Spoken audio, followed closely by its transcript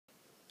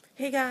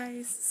Hey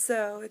guys,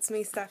 so it's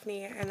me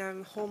Stephanie and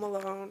I'm home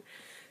alone.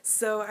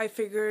 So I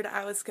figured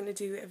I was going to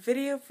do a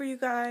video for you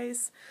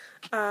guys.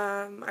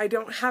 I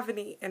don't have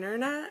any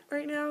internet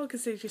right now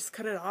because they just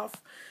cut it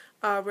off.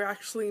 We're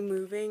actually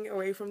moving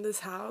away from this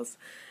house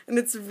and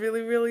it's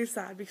really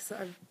sad because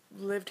I've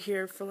lived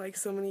here for like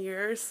so many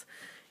years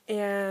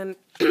and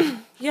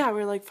yeah,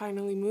 we're like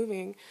finally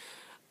moving.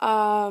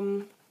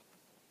 So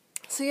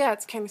yeah,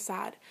 it's kind of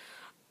sad.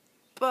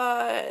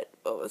 But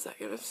what was I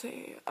going to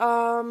say?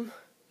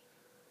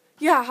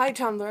 Yeah, hi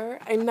Tumblr.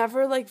 I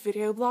never like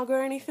video blog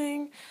or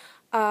anything.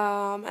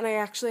 And I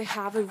actually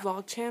have a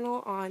vlog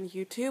channel on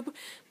YouTube,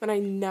 but I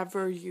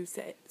never use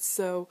it.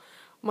 So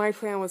my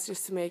plan was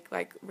just to make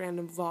like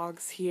random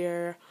vlogs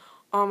here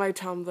on my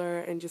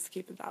Tumblr and just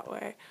keep it that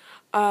way.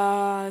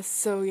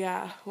 So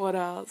yeah, what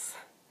else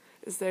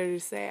is there to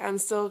say? I'm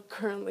still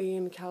currently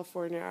in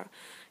California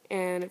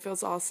and it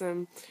feels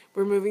awesome.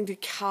 We're moving to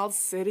Cal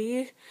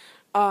City,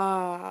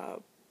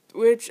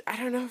 which I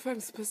don't know if I'm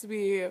supposed to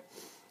be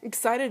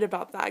excited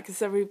about that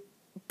because every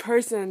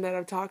person that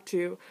I've talked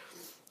to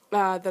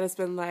that has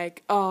been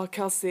like, oh,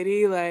 Cal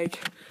City,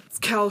 like, it's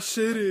Cal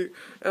City,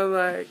 and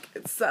like,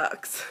 it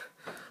sucks.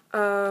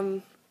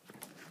 But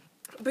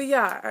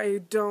yeah,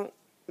 I don't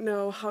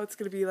know how it's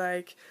gonna be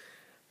like,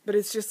 but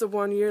it's just a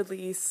 1-year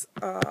lease,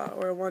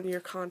 or a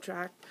 1-year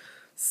contract,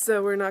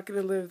 so we're not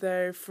gonna live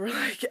there for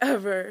like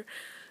ever.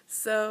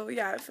 So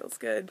yeah, it feels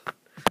good.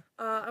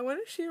 I want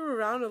to show you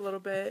around a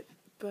little bit,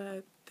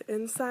 but the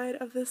inside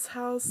of this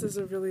house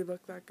doesn't really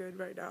look that good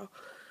right now.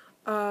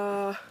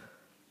 But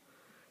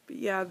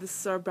yeah, this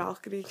is our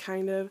balcony,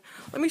 kind of.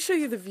 Let me show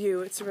you the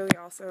view. It's really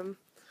awesome.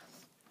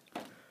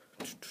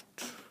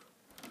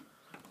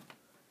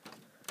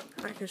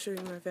 I can show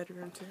you my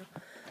bedroom, too.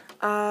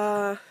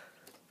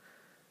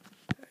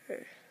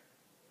 Okay.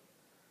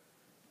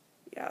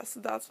 Yeah, so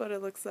that's what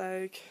it looks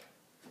like.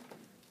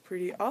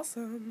 Pretty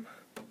awesome.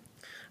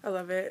 I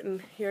love it.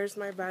 And here's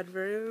my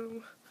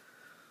bedroom.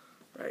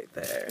 Right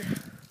there.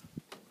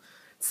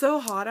 It's so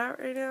hot out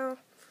right now.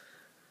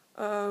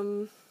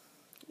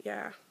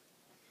 Yeah.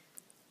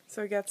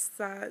 So I guess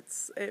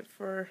that's it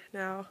for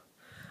now.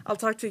 I'll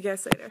talk to you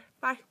guys later.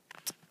 Bye.